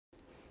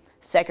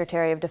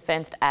Secretary of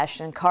Defense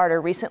Ashton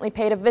Carter recently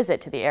paid a visit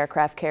to the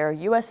aircraft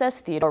carrier USS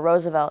Theodore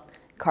Roosevelt.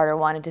 Carter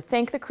wanted to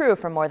thank the crew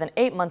for more than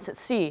 8 months at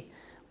sea.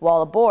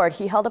 While aboard,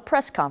 he held a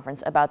press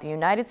conference about the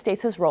United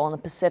States' role in the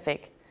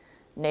Pacific.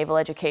 Naval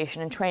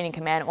Education and Training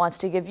Command wants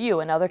to give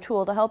you another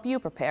tool to help you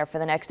prepare for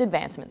the next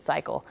advancement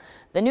cycle.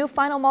 The new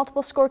Final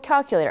Multiple Score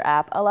Calculator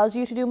app allows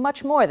you to do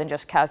much more than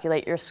just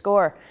calculate your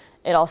score.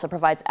 It also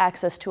provides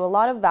access to a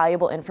lot of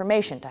valuable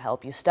information to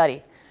help you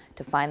study.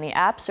 To find the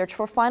app, search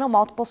for Final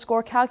Multiple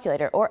Score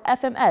Calculator, or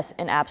FMS,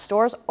 in app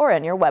stores or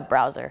in your web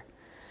browser.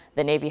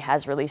 The Navy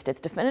has released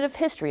its definitive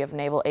history of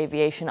naval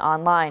aviation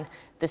online.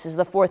 This is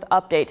the 4th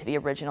update to the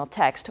original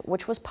text,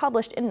 which was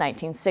published in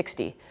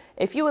 1960.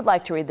 If you would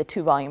like to read the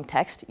 2-volume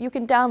text, you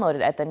can download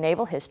it at the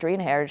Naval History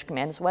and Heritage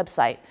Command's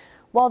website.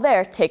 While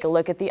there, take a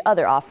look at the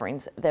other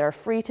offerings that are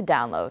free to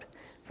download.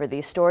 For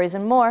these stories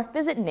and more,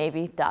 visit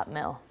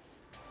Navy.mil.